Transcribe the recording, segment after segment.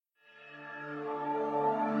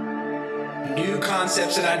new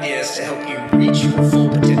concepts and ideas to help you reach your full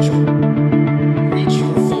potential. Reach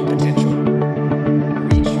your full potential.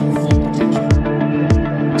 Reach your full potential.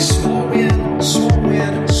 Small win, small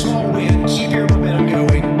win, small win. Keep your momentum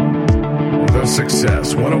going. The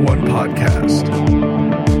Success 101 Podcast.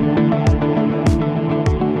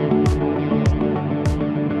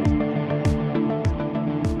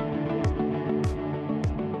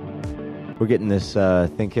 We're getting this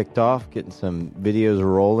thing kicked off, getting some videos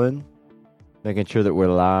rolling, making sure that we're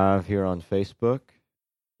live here on Facebook.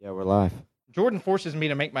 Yeah, we're live. Jordan forces me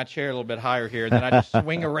to make my chair a little bit higher here, and then I just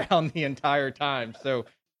swing around the entire time. So,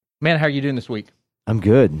 man, how are you doing this week? I'm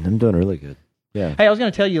good. I'm doing really good. Yeah. Hey, I was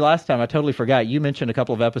going to tell you last time, I totally forgot. You mentioned a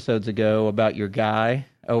couple of episodes ago about your guy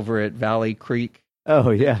over at Valley Creek. Oh,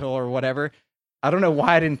 yeah. Or whatever. I don't know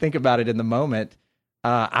why I didn't think about it in the moment.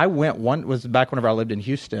 I went was back whenever I lived in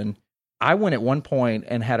Houston. I went at one point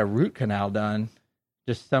and had a root canal done,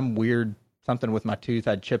 just some weird something with my tooth.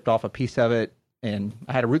 I'd chipped off a piece of it, and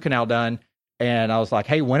I had a root canal done. And I was like,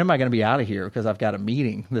 hey, when am I going to be out of here? Because I've got a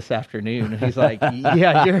meeting this afternoon. And he's like,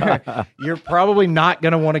 yeah, you're probably not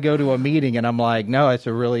going to want to go to a meeting. And I'm like, no, it's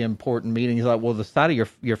a really important meeting. He's like, well, the side of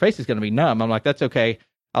your face is going to be numb. I'm like, that's okay.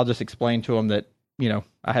 I'll just explain to him that,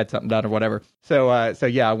 I had something done or whatever. So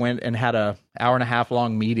yeah, I went and had a 1.5 hour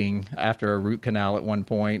long meeting after a root canal at one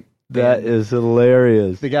point. That is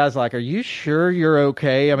hilarious. The guy's like, are you sure you're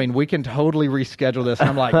okay? I mean, we can totally reschedule this. And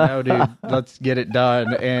I'm like, no, dude, let's get it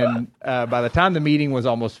done. And by the time the meeting was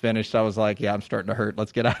almost finished, I was like, yeah, I'm starting to hurt.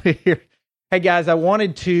 Let's get out of here. Hey, guys, I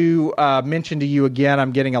wanted to mention to you again,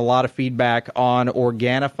 I'm getting a lot of feedback on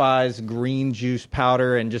Organifi's green juice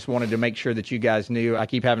powder, and just wanted to make sure that you guys knew. I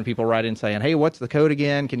keep having people write in saying, hey, what's the code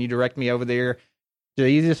again? Can you direct me over there? The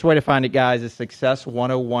easiest way to find it, guys, is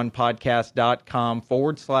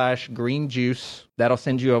success101podcast.com/green juice. That'll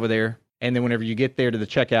send you over there. And then whenever you get there to the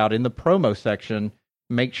checkout in the promo section,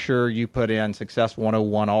 make sure you put in Success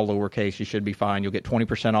 101, all lowercase. You should be fine. You'll get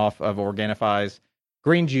 20% off of Organifi's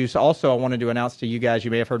green juice. Also, I wanted to announce to you guys, you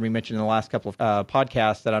may have heard me mention in the last couple of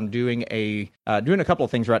podcasts that I'm doing a couple of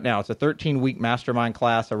things right now. It's a 13-week mastermind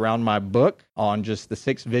class around my book on just the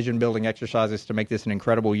 6 vision building exercises to make this an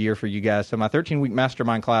incredible year for you guys. So my 13-week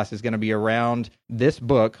mastermind class is going to be around this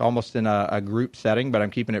book, almost in a group setting, but I'm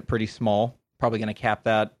keeping it pretty small. Probably going to cap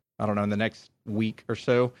that, I don't know, in the next week or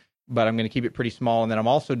so, but I'm going to keep it pretty small. And then I'm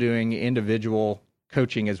also doing individual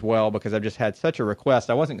coaching as well, because I've just had such a request.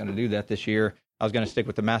 I wasn't going to do that this year. I was going to stick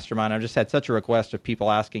with the mastermind. I've just had such a request of people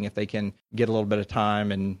asking if they can get a little bit of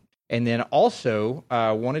time. And then also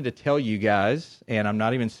wanted to tell you guys, and I'm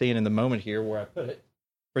not even seeing in the moment here where I put it,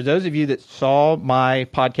 for those of you that saw my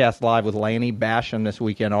podcast live with Lanny Basham this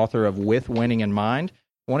weekend, author of With Winning in Mind,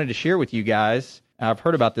 I wanted to share with you guys, I've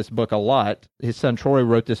heard about this book a lot. His son Troy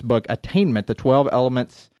wrote this book, Attainment, the 12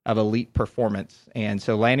 Elements of Elite Performance. And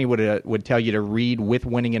so Lanny would tell you to read With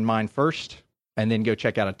Winning in Mind first, and then go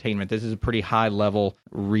check out Attainment. This is a pretty high level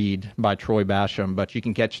read by Troy Basham, but you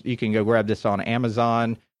can go grab this on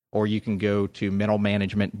Amazon, or you can go to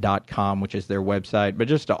mentalmanagement.com, which is their website. But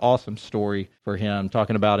just an awesome story for him,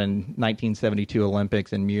 talking about in 1972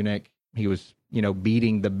 Olympics in Munich, he was,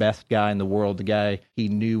 beating the best guy in the world, the guy he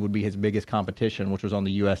knew would be his biggest competition, which was on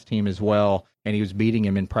the U.S. team as well, and he was beating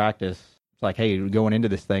him in practice. It's like, hey, going into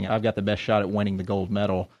this thing, I've got the best shot at winning the gold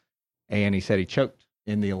medal. And he said he choked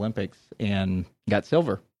in the Olympics and got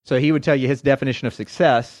silver. So he would tell you his definition of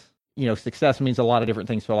success. Success means a lot of different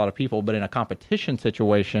things to a lot of people, but in a competition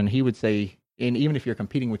situation, he would say, and even if you're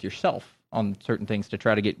competing with yourself on certain things to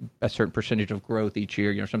try to get a certain percentage of growth each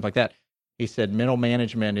year, something like that. He said mental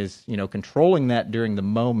management is, controlling that during the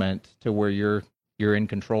moment to where you're in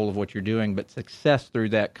control of what you're doing, but success through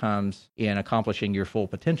that comes in accomplishing your full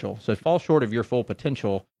potential. So if you fall short of your full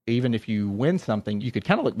potential, even if you win something, you could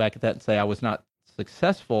kind of look back at that and say, I was not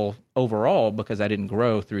successful overall because I didn't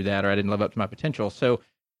grow through that, or I didn't live up to my potential. So,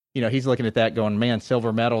 he's looking at that going, man,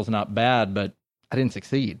 silver medal is not bad, but I didn't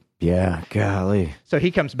succeed. Yeah, golly. So he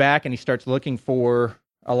comes back and he starts looking for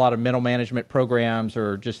a lot of mental management programs,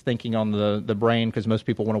 or just thinking on the brain, because most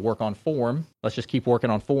people want to work on form. Let's just keep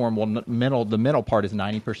working on form. Well, the mental part is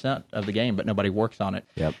 90% of the game, but nobody works on it.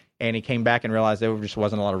 Yep. And he came back and realized there just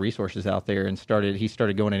wasn't a lot of resources out there, and he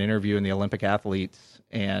started going and interviewing the Olympic athletes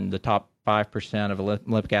and the top 5% of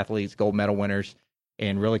Olympic athletes, gold medal winners,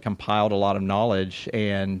 and really compiled a lot of knowledge.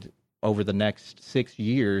 And over the next 6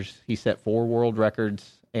 years, he set 4 world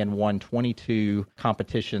records and won 22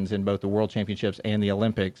 competitions in both the World Championships and the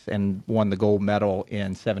Olympics, and won the gold medal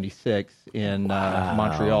in '76 in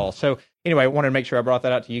Montreal. So anyway, I wanted to make sure I brought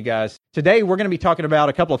that out to you guys. Today, we're going to be talking about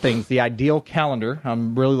a couple of things. The ideal calendar.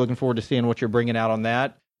 I'm really looking forward to seeing what you're bringing out on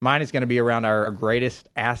that. Mine is going to be around our greatest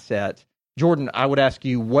asset. Jordan, I would ask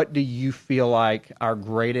you, what do you feel like our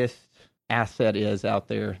greatest asset is out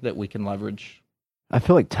there that we can leverage? I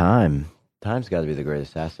feel like time. Time's got to be the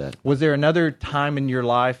greatest asset. Was there another time in your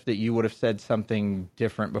life that you would have said something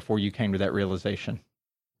different before you came to that realization?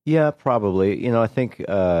 Yeah, probably. I think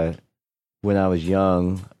when I was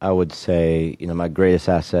young, I would say, my greatest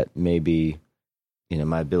asset may be,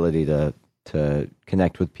 my ability to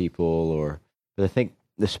connect with people, but I think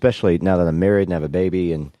especially now that I'm married and have a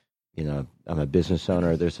baby and, I'm a business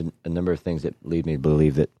owner, there's a number of things that lead me to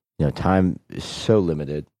believe that, time is so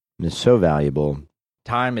limited and it's so valuable.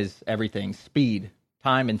 Time is everything. Speed,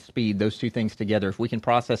 time and speed, those two things together. If we can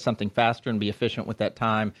process something faster and be efficient with that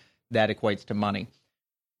time, that equates to money.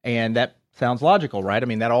 And that sounds logical, right? I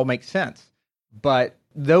mean, that all makes sense. But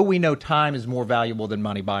though we know time is more valuable than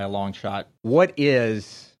money by a long shot, what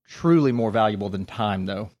is truly more valuable than time,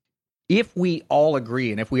 though? If we all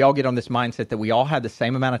agree and if we all get on this mindset that we all have the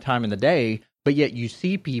same amount of time in the day, but yet you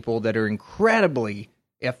see people that are incredibly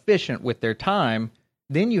efficient with their time,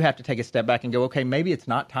 then you have to take a step back and go, okay, maybe it's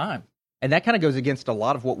not time. And that kind of goes against a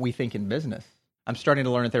lot of what we think in business. I'm starting to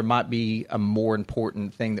learn that there might be a more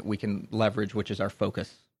important thing that we can leverage, which is our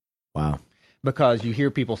focus. Wow. Because you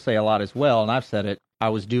hear people say a lot as well, and I've said it, I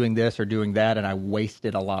was doing this or doing that, and I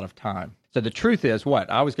wasted a lot of time. So the truth is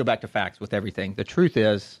what? I always go back to facts with everything. The truth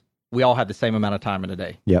is we all have the same amount of time in a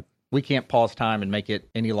day. Yep. We can't pause time and make it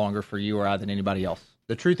any longer for you or I than anybody else.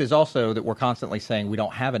 The truth is also that we're constantly saying we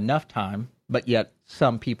don't have enough time, but yet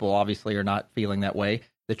some people obviously are not feeling that way.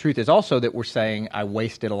 The truth is also that we're saying I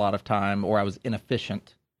wasted a lot of time or I was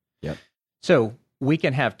inefficient. Yep. So we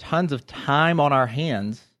can have tons of time on our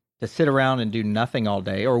hands to sit around and do nothing all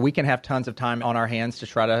day, or we can have tons of time on our hands to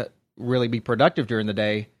try to really be productive during the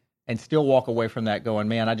day and still walk away from that going,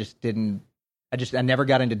 man, I never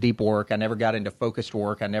got into deep work. I never got into focused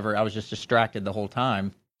work. I was just distracted the whole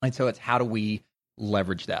time. And so it's how do we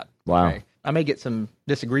leverage that? Wow. Okay? I may get some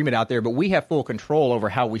disagreement out there, but we have full control over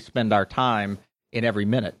how we spend our time in every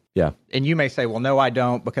minute. Yeah. And you may say, well, no, I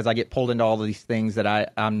don't, because I get pulled into all of these things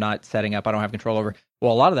that I'm not setting up. I don't have control over.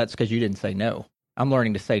 Well, a lot of that's because you didn't say no. I'm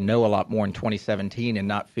learning to say no a lot more in 2017 and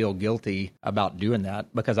not feel guilty about doing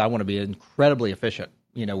that because I want to be incredibly efficient,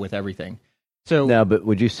 with everything. So now, but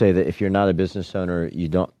would you say that if you're not a business owner, you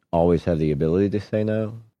don't always have the ability to say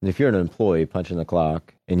no? And if you're an employee punching the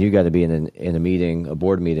clock and you got to be in a meeting, a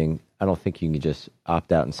board meeting, I don't think you can just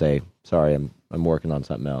opt out and say, sorry, I'm working on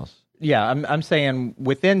something else. Yeah, I'm saying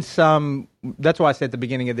within some, that's why I said at the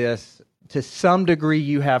beginning of this, to some degree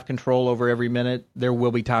you have control over every minute. There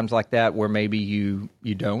will be times like that where maybe you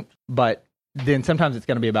don't, but then sometimes it's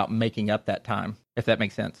going to be about making up that time, if that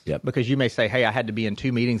makes sense. Yep. Because you may say, hey, I had to be in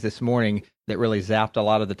 2 meetings this morning that really zapped a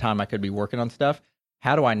lot of the time I could be working on stuff.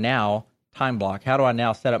 How do I now time block? How do I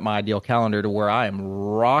now set up my ideal calendar to where I am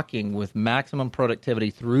rocking with maximum productivity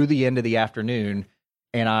through the end of the afternoon,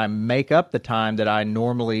 and I make up the time that I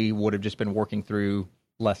normally would have just been working through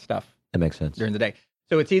less stuff? That makes sense. During the day.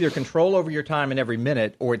 So it's either control over your time in every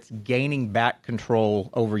minute, or it's gaining back control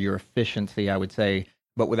over your efficiency, I would say.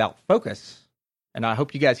 But without focus, and I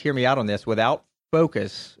hope you guys hear me out on this, without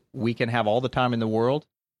focus, we can have all the time in the world,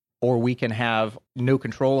 or we can have no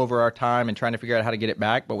control over our time and trying to figure out how to get it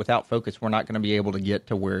back. But without focus, we're not going to be able to get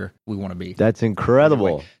to where we want to be. That's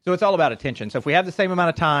incredible. So it's all about attention. So if we have the same amount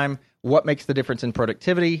of time, what makes the difference in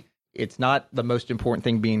productivity? It's not the most important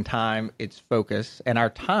thing being time, it's focus. And our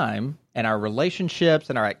time and our relationships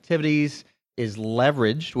and our activities is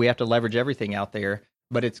leveraged. We have to leverage everything out there,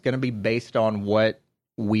 but it's going to be based on what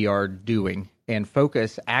we are doing. And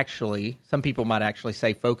focus actually, some people might actually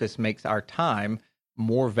say focus makes our time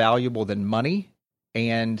more valuable than money,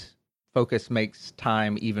 and focus makes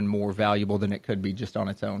time even more valuable than it could be just on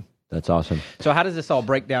its own. That's awesome. So how does this all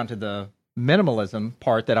break down to the minimalism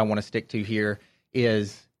part that I want to stick to here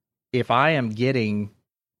is if I am getting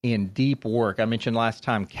in deep work, I mentioned last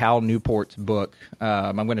time Cal Newport's book.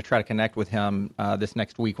 I'm going to try to connect with him this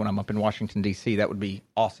next week when I'm up in Washington, D.C. That would be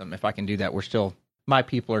awesome if I can do that. My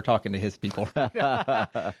people are talking to his people.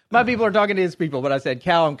 My people are talking to his people. But I said,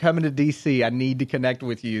 Cal, I'm coming to D.C. I need to connect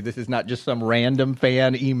with you. This is not just some random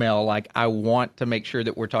fan email. Like, I want to make sure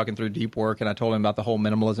that we're talking through deep work. And I told him about the whole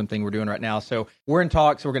minimalism thing we're doing right now. So we're in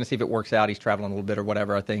talks. So we're going to see if it works out. He's traveling a little bit or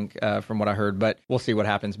whatever, I think, from what I heard. But we'll see what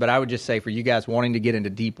happens. But I would just say for you guys wanting to get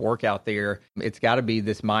into deep work out there, it's got to be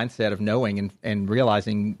this mindset of knowing and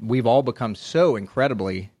realizing we've all become so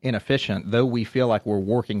incredibly inefficient, though we feel like we're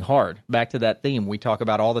working hard. Back to that theme we talk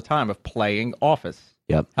about all the time of playing office.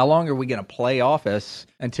 Yep. How long are we going to play office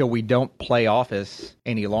until we don't play office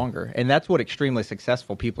any longer? And that's what extremely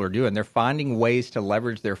successful people are doing. They're finding ways to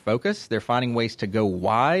leverage their focus. They're finding ways to go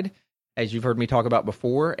wide. as you've heard me talk about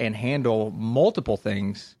before, and handle multiple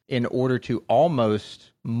things in order to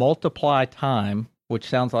almost multiply time, which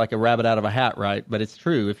sounds like a rabbit out of a hat, right? But it's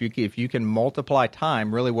true. If you can multiply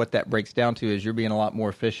time, really what that breaks down to is you're being a lot more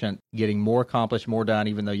efficient, getting more accomplished, more done,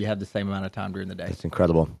 even though you have the same amount of time during the day. That's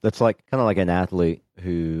incredible. That's like kind of like an athlete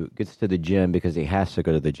who gets to the gym because he has to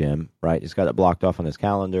go to the gym, right? He's got it blocked off on his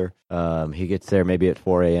calendar. He gets there maybe at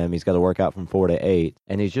 4 a.m. He's got to work out from 4 to 8,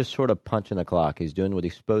 and he's just sort of punching the clock. He's doing what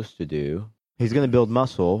he's supposed to do. He's going to build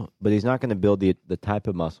muscle, but he's not going to build the type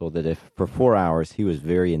of muscle that if for 4 hours he was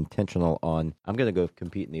very intentional on, I'm going to go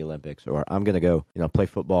compete in the Olympics, or I'm going to go, play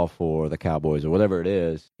football for the Cowboys, or whatever it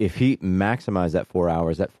is. If he maximized that 4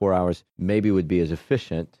 hours maybe would be as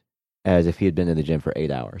efficient as if he had been in the gym for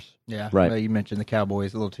 8 hours. Yeah, right. Well, you mentioned the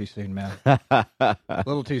Cowboys a little too soon, man. A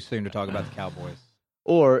little too soon to talk about the Cowboys.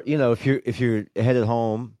 Or if you're headed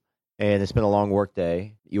home and it's been a long work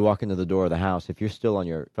day, you walk into the door of the house. If you're still on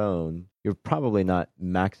your phone, you're probably not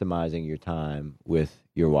maximizing your time with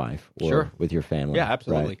your wife or with your family. Yeah,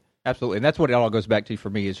 absolutely. Right? Absolutely. And that's what it all goes back to for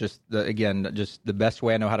me is just, the best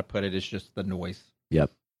way I know how to put it is just the noise. Yep.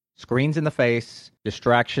 Screens in the face,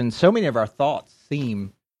 distractions. So many of our thoughts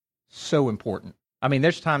seem so important. I mean,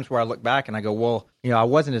 there's times where I look back and I go, well, I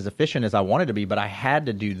wasn't as efficient as I wanted to be, but I had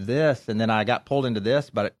to do this, and then I got pulled into this,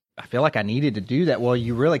 but I feel like I needed to do that. Well,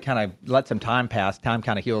 you really kind of let some time pass. Time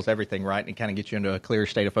kind of heals everything, right? And it kind of gets you into a clearer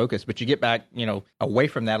state of focus. But you get back, away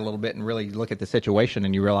from that a little bit and really look at the situation,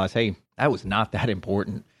 and you realize, hey, that was not that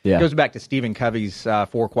important. Yeah. It goes back to Stephen Covey's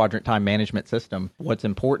 4-quadrant time management system. What's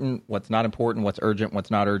important, what's not important, what's urgent,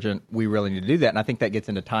 what's not urgent. We really need to do that. And I think that gets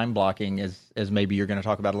into time blocking as maybe you're going to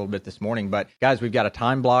talk about a little bit this morning. But guys, we've got a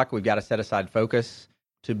time block. We've got to set aside focus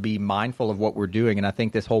to be mindful of what we're doing. And I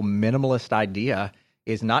think this whole minimalist idea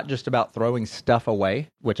is not just about throwing stuff away,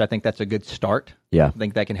 which I think that's a good start. Yeah. I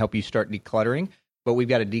think that can help you start decluttering. But we've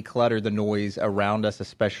got to declutter the noise around us,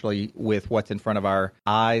 especially with what's in front of our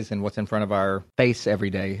eyes and what's in front of our face every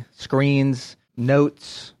day. Screens,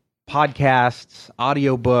 notes, podcasts,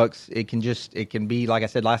 audiobooks. It can be, like I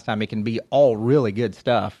said last time, it can be all really good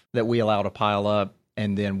stuff that we allow to pile up,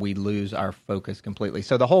 and then we lose our focus completely.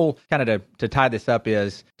 So the whole, kind of to tie this up,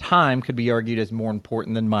 is time could be argued as more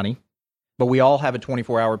important than money. But we all have a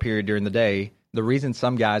 24-hour period during the day. The reason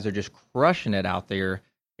some guys are just crushing it out there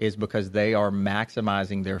is because they are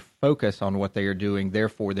maximizing their focus on what they are doing.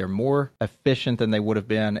 Therefore, they're more efficient than they would have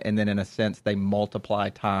been. And then in a sense, they multiply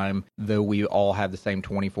time, though we all have the same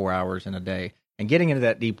 24 hours in a day. And getting into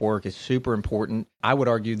that deep work is super important. I would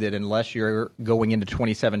argue that unless you're going into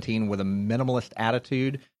 2017 with a minimalist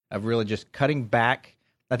attitude of really just cutting back,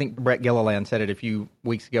 I think Brett Gilliland said it a few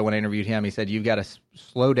weeks ago when I interviewed him. He said, you've got to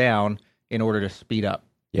slow down in order to speed up.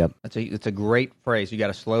 Yep. It's a great phrase. You got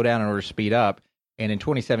to slow down in order to speed up. And in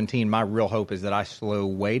 2017, my real hope is that I slow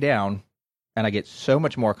way down and I get so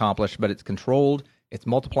much more accomplished, but it's controlled, it's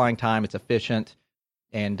multiplying time, it's efficient,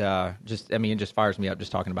 and it just fires me up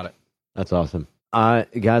just talking about it. That's awesome.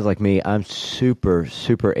 Guys like me, I'm super,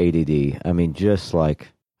 super ADD. I mean, just like,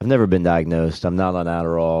 I've never been diagnosed. I'm not on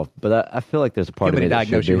Adderall, but I feel like there's a part of me that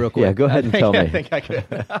should diagnose you be. real quick. Yeah, go ahead and tell me. I think I could.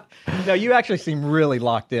 No, you actually seem really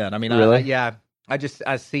locked in. I mean, really?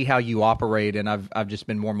 I see how you operate, and I've just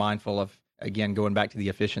been more mindful of, again, going back to the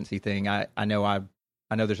efficiency thing. I know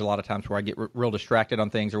there's a lot of times where I get real distracted on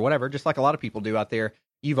things or whatever, just like a lot of people do out there.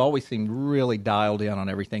 You've always seemed really dialed in on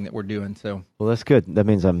everything that we're doing. So, well, that's good. That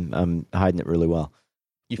means I'm hiding it really well.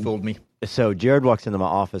 You fooled me. So Jared walks into my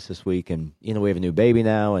office this week, and we have a new baby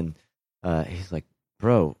now, and he's like,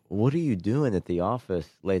 bro, what are you doing at the office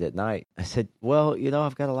late at night? I said, well,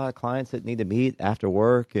 I've got a lot of clients that need to meet after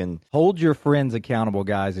work. And hold your friends accountable,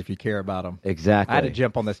 guys, if you care about them. Exactly. I had to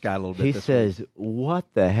jump on this guy a little bit. He says, what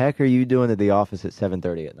the heck are you doing at the office at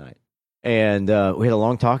 7:30 at night? And we had a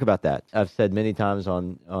long talk about that. I've said many times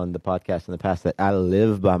on the podcast in the past that I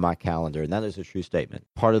live by my calendar, and that is a true statement.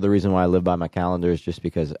 Part of the reason why I live by my calendar is just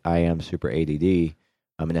because I am super ADD.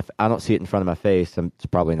 I mean, if I don't see it in front of my face, it's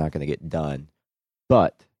probably not going to get done.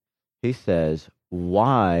 But he says,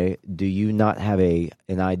 why do you not have an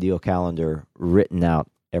ideal calendar written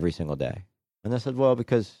out every single day? And I said, well,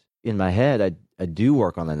 because in my head, I do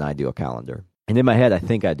work on an ideal calendar. And in my head, I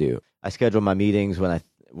think I do. I schedule my meetings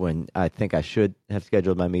when I think I should have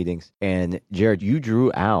scheduled my meetings. And Jared, you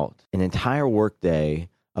drew out an entire workday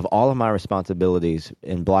of all of my responsibilities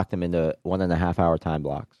and blocked them into 1.5 hour time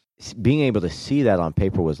blocks. Being able to see that on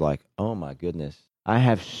paper was like, oh my goodness, I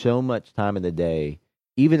have so much time in the day,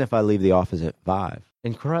 even if I leave the office at 5.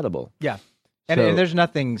 Incredible. Yeah. And there's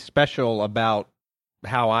nothing special about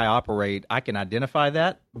how I operate. I can identify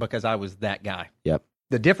that because I was that guy. Yep.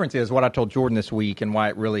 The difference is what I told Jordan this week and why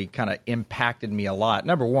it really kind of impacted me a lot.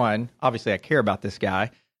 Number one, obviously I care about this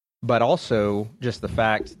guy, but also just the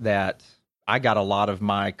fact that I got a lot of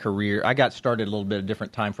my career. I got started a little bit of a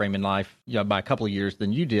different time frame in life, by a couple of years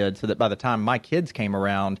than you did, so that by the time my kids came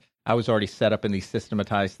around, I was already set up in these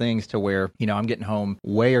systematized things to where, I'm getting home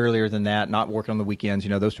way earlier than that, not working on the weekends,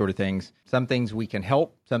 those sort of things. Some things we can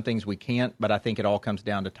help, some things we can't, but I think it all comes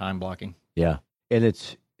down to time blocking. Yeah. And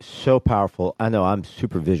it's so powerful. I know I'm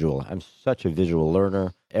super visual. I'm such a visual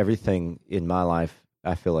learner. Everything in my life,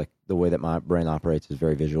 I feel like the way that my brain operates is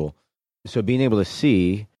very visual. So being able to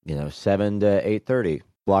see, 7 to 8:30,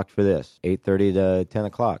 blocked for this, 8:30 to 10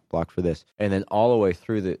 o'clock, blocked for this. And then all the way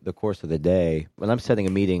through the course of the day, when I'm setting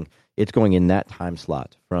a meeting, it's going in that time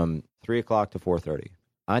slot from 3 o'clock to 4:30.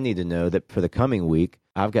 I need to know that for the coming week,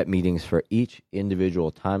 I've got meetings for each individual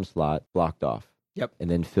time slot blocked off. Yep. And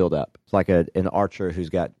then filled up. It's like an archer who's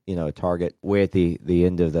got, a target way at the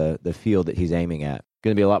end of the field that he's aiming at.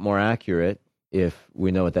 Going to be a lot more accurate if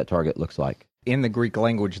we know what that target looks like. In the Greek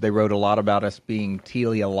language, they wrote a lot about us being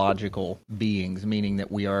teleological beings, meaning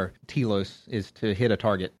that we are, telos is to hit a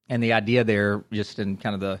target. And the idea there, just in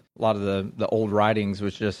kind of a lot of the old writings,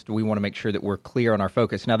 was just we want to make sure that we're clear on our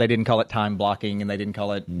focus. Now, they didn't call it time blocking, and they didn't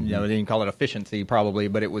call it, they didn't call it efficiency probably,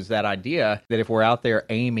 but it was that idea that if we're out there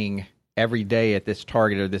aiming every day at this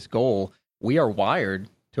target or this goal, we are wired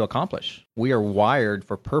to accomplish. We are wired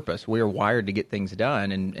for purpose. We are wired to get things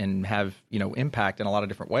done and have, impact in a lot of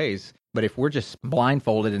different ways. But if we're just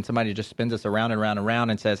blindfolded and somebody just spins us around and around and around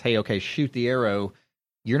and says, hey, okay, shoot the arrow,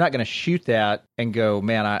 you're not going to shoot that and go,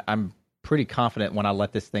 man, I'm pretty confident when I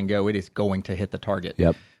let this thing go, it is going to hit the target.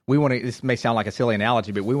 Yep. We want to, this may sound like a silly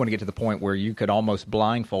analogy, but we want to get to the point where you could almost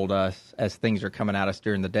blindfold us as things are coming at us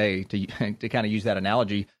during the day to kind of use that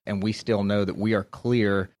analogy. And we still know that we are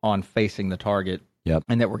clear on facing the target. Yep.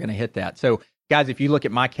 And that we're going to hit that. So guys, if you look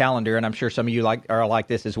at my calendar, and I'm sure some of you are like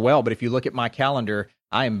this as well, but if you look at my calendar,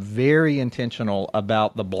 I am very intentional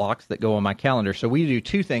about the blocks that go on my calendar. So we do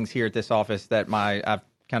two things here at this office that I've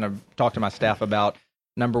kind of talked to my staff about.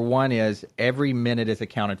 Number one is every minute is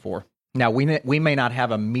accounted for. Now, we may not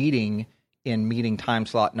have a meeting in meeting time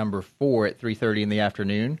slot number 4 at 3:30 in the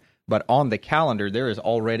afternoon, but on the calendar, there is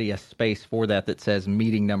already a space for that says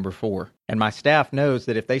meeting number 4. And my staff knows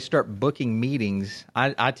that if they start booking meetings,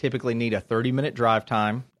 I typically need a 30-minute drive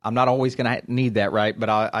time. I'm not always going to need that, right? But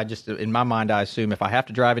I just, in my mind, I assume if I have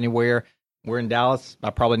to drive anywhere, we're in Dallas, I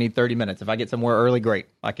probably need 30 minutes. If I get somewhere early, great.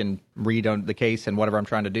 I can read on the case and whatever I'm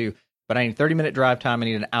trying to do. But I need a 30-minute drive time. I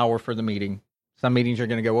need an hour for the meeting. Some meetings are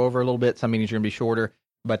going to go over a little bit. Some meetings are going to be shorter.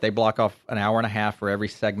 But they block off an hour and a half for every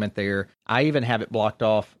segment there. I even have it blocked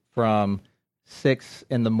off from 6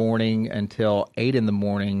 in the morning until 8 in the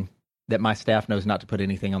morning that my staff knows not to put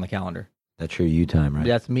anything on the calendar. That's your you time, right?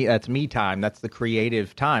 That's me time. That's the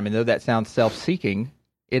creative time. And though that sounds self-seeking,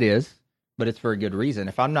 it is, but it's for a good reason.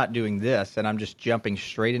 If I'm not doing this and I'm just jumping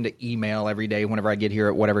straight into email every day whenever I get here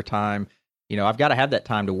at whatever time, I've got to have that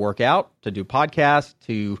time to work out, to do podcasts,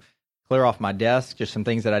 to clear off my desk, just some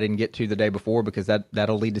things that I didn't get to the day before because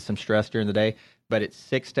that'll lead to some stress during the day. But it's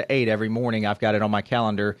 6 to 8 every morning. I've got it on my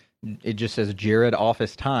calendar. It just says Jared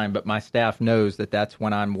office time, but my staff knows that that's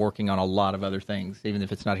when I'm working on a lot of other things, even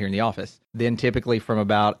if it's not here in the office. Then typically from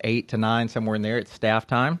about 8 to 9, somewhere in there, it's staff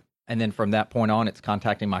time. And then from that point on, it's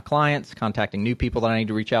contacting my clients, contacting new people that I need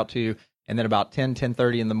to reach out to. And then about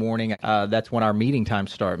 10:30 in the morning, that's when our meeting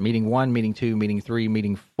times start. Meeting 1, meeting 2, meeting 3,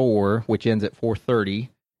 meeting 4, which ends at 4:30.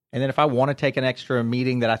 And then if I want to take an extra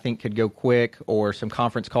meeting that I think could go quick, or some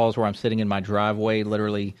conference calls where I'm sitting in my driveway,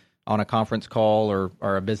 literally on a conference call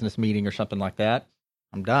or a business meeting or something like that,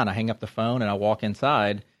 I'm done. I hang up the phone and I walk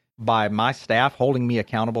inside by my staff holding me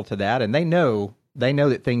accountable to that. And they know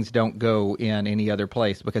that things don't go in any other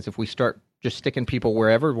place, because if we start just sticking people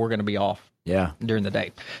wherever, we're going to be off during the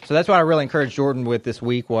day. So that's what I really encouraged Jordan with this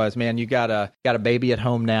week was, man, you got a baby at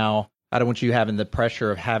home now. I don't want you having the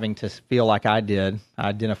pressure of having to feel like I did. I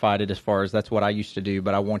identified it as far as that's what I used to do,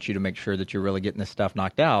 but I want you to make sure that you're really getting this stuff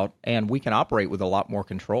knocked out, and we can operate with a lot more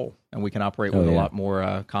control, and we can operate with a lot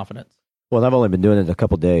more confidence. Well, I've only been doing it a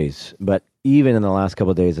couple of days, but even in the last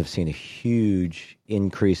couple of days, I've seen a huge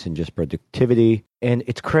increase in just productivity, and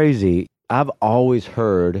it's crazy. I've always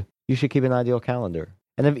heard you should keep an ideal calendar,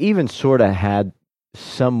 and I've even sort of had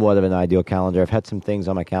somewhat of an ideal calendar. I've had some things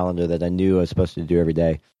on my calendar that I knew I was supposed to do every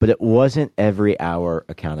day, but it wasn't every hour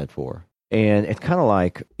accounted for. And it's kind of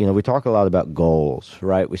like, we talk a lot about goals,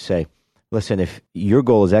 right? We say, listen, if your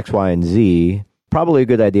goal is X, Y, and Z, probably a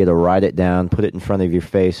good idea to write it down, put it in front of your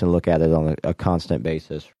face, and look at it on a constant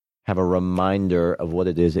basis. have a reminder of what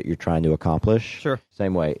it is that you're trying to accomplish. Sure.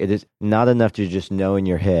 Same way. It is not enough to just know in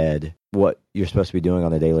your head what you're supposed to be doing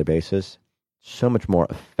on a daily basis. So much more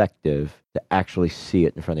effective to actually see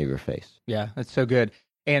it in front of your face. Yeah, that's so good.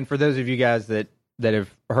 And for those of you guys that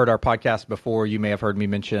have heard our podcast before, you may have heard me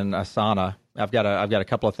mention Asana. I've got a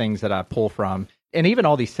couple of things that I pull from, and even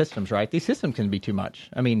all these systems, right? These systems can be too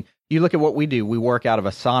much. I mean, you look at what we do. We work out of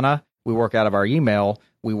Asana. We work out of our email.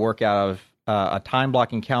 We work out of a time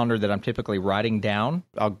blocking calendar that I'm typically writing down.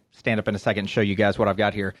 I'll stand up in a second and show you guys what I've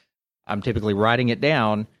got here. I'm typically writing it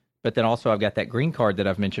down, but then also I've got that green card that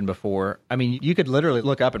I've mentioned before. I mean, you could literally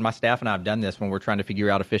look up, and my staff and I have done this when we're trying to figure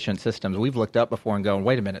out efficient systems. We've looked up before and going,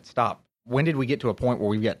 wait a minute, stop. When did we get to a point where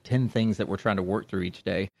we've got 10 things that we're trying to work through each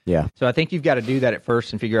day? Yeah. So I think you've got to do that at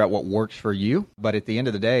first and figure out what works for you. But at the end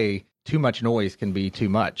of the day, too much noise can be too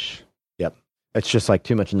much. Yep. It's just like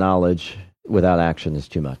too much knowledge without action is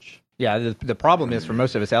too much. Yeah. The problem is for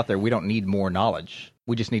most of us out there, we don't need more knowledge.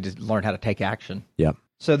 We just need to learn how to take action. Yep.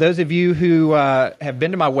 So those of you who have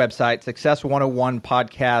been to my website,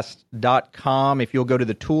 success101podcast.com, if you'll go to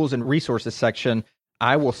the tools and resources section,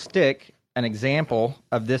 I will stick an example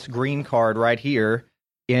of this green card right here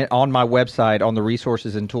on my website on the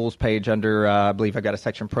resources and tools page under, I believe I've got a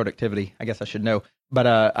section productivity. I guess I should know. But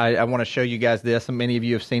I want to show you guys this. And many of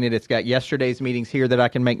you have seen it. It's got yesterday's meetings here that I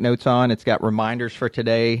can make notes on. It's got reminders for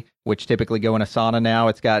today, which typically go in Asana now.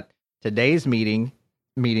 It's got today's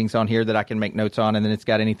meetings on here that I can make notes on. And then it's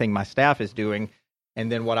got anything my staff is doing. And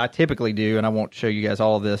then what I typically do, and I won't show you guys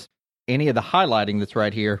all of this, any of the highlighting that's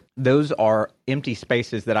right here, those are empty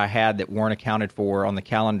spaces that I had that weren't accounted for on the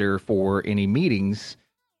calendar for any meetings.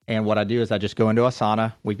 And what I do is I just go into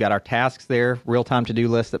Asana. We've got our tasks there, real-time to-do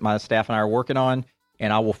list that my staff and I are working on,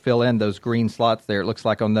 and I will fill in those green slots there. It looks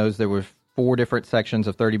like on those there were 4 different sections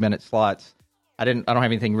of 30-minute slots. I don't have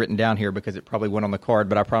anything written down here because it probably went on the card,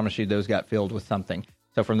 but I promise you those got filled with something.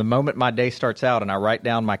 So from the moment my day starts out and I write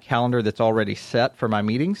down my calendar that's already set for my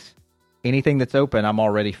meetings, anything that's open, I'm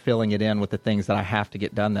already filling it in with the things that I have to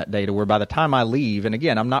get done that day, to where by the time I leave, and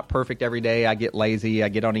again, I'm not perfect every day. I get lazy. I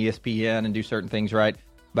get on ESPN and do certain things right.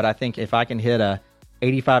 But I think if I can hit a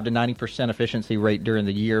 85 to 90% efficiency rate during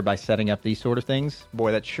the year by setting up these sort of things,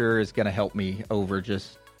 boy, that sure is going to help me over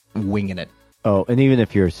just winging it. Oh, and even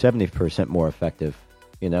if you're 70% more effective,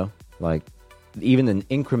 like even an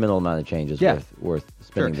incremental amount of change is worth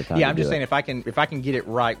spending the time. Yeah, I'm just saying if I can get it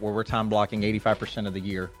right where we're time blocking 85% of the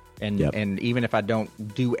year, and even if I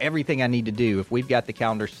don't do everything I need to do, if we've got the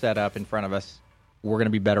calendar set up in front of us, we're going to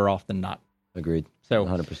be better off than not. Agreed. So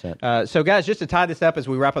 100%. So guys, just to tie this up as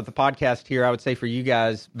we wrap up the podcast here, I would say for you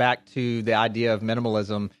guys, back to the idea of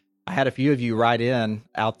minimalism, I had a few of you write in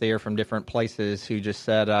out there from different places who just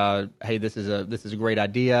said, hey, this is a great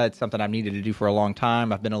idea. It's something I've needed to do for a long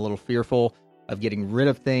time. I've been a little fearful of getting rid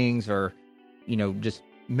of things or, just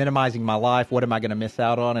minimizing my life. What am I going to miss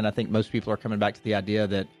out on? And I think most people are coming back to the idea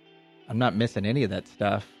that I'm not missing any of that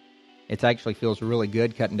stuff. It actually feels really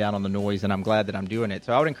good cutting down on the noise, and I'm glad that I'm doing it.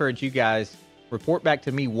 So I would encourage you guys, report back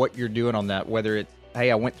to me what you're doing on that, whether it's,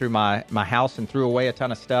 hey, I went through my house and threw away a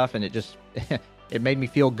ton of stuff, and it just it made me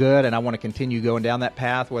feel good, and I want to continue going down that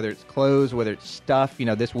path, whether it's clothes, whether it's stuff.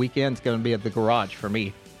 This weekend's going to be at the garage for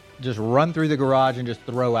me. Just run through the garage and just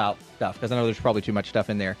throw out stuff, because I know there's probably too much stuff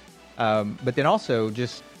in there. But then also,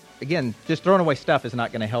 just throwing away stuff is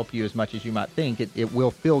not going to help you as much as you might think. It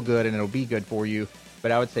will feel good, and it'll be good for you.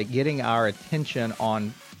 But I would say getting our attention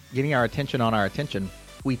on our attention.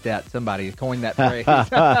 Tweet that, somebody coined that phrase.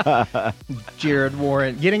 Jared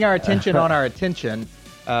Warren. Getting our attention on our attention,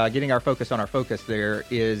 getting our focus on our focus there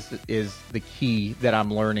is the key that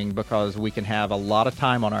I'm learning, because we can have a lot of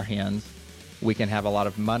time on our hands. We can have a lot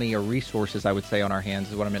of money or resources, I would say, on our hands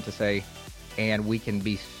is what I meant to say. And we can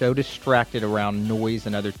be so distracted around noise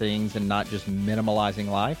and other things and not just minimalizing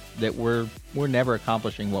life that we're never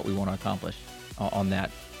accomplishing what we want to accomplish on that.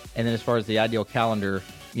 And then as far as the ideal calendar,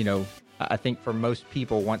 I think for most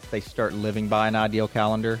people, once they start living by an ideal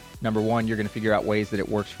calendar, number one, you're going to figure out ways that it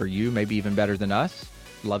works for you, maybe even better than us.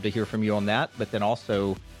 Love to hear from you on that. But then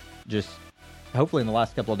also just hopefully in the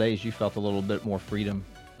last couple of days, you felt a little bit more freedom.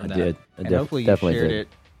 I did. And hopefully you shared it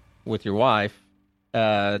with your wife.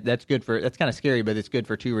 That's kind of scary, but it's good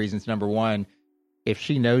for 2 reasons. Number one, if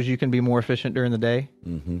she knows you can be more efficient during the day,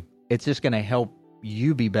 it's just going to help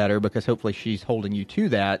you be better, because hopefully she's holding you to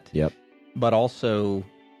that. Yep. But also,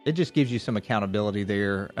 it just gives you some accountability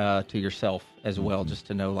there to yourself as well, just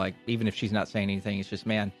to know, like, even if she's not saying anything, it's just,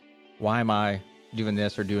 man, why am I doing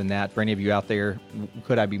this or doing that? For any of you out there,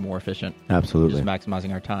 could I be more efficient? Absolutely. Just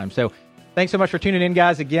maximizing our time. So Thanks so much for tuning in,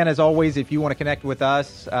 guys. Again, as always, if you want to connect with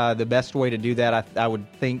us, the best way to do that, I would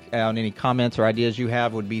think, on any comments or ideas you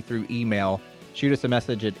have, would be through email. Shoot us a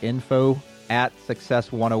message at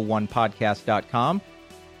info@success101podcast.com.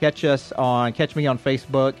 Catch me on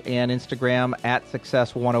Facebook and Instagram at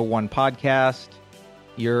Success101podcast.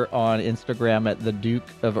 You're on Instagram at the Duke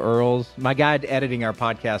of Earls. My guy editing our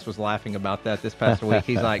podcast was laughing about that this past week.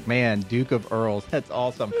 He's like, man, Duke of Earls. That's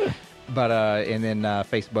awesome. But and then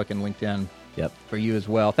Facebook and LinkedIn for you as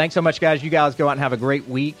well. Thanks so much, guys. You guys go out and have a great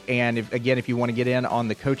week. And if you want to get in on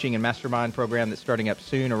the coaching and mastermind program that's starting up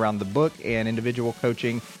soon around the book and individual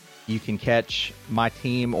coaching, you can catch my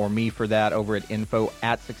team or me for that over at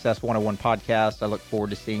info@Success101 Podcast. I look forward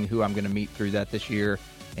to seeing who I'm going to meet through that this year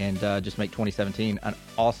and just make 2017 an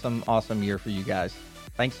awesome, awesome year for you guys.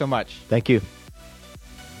 Thanks so much. Thank you.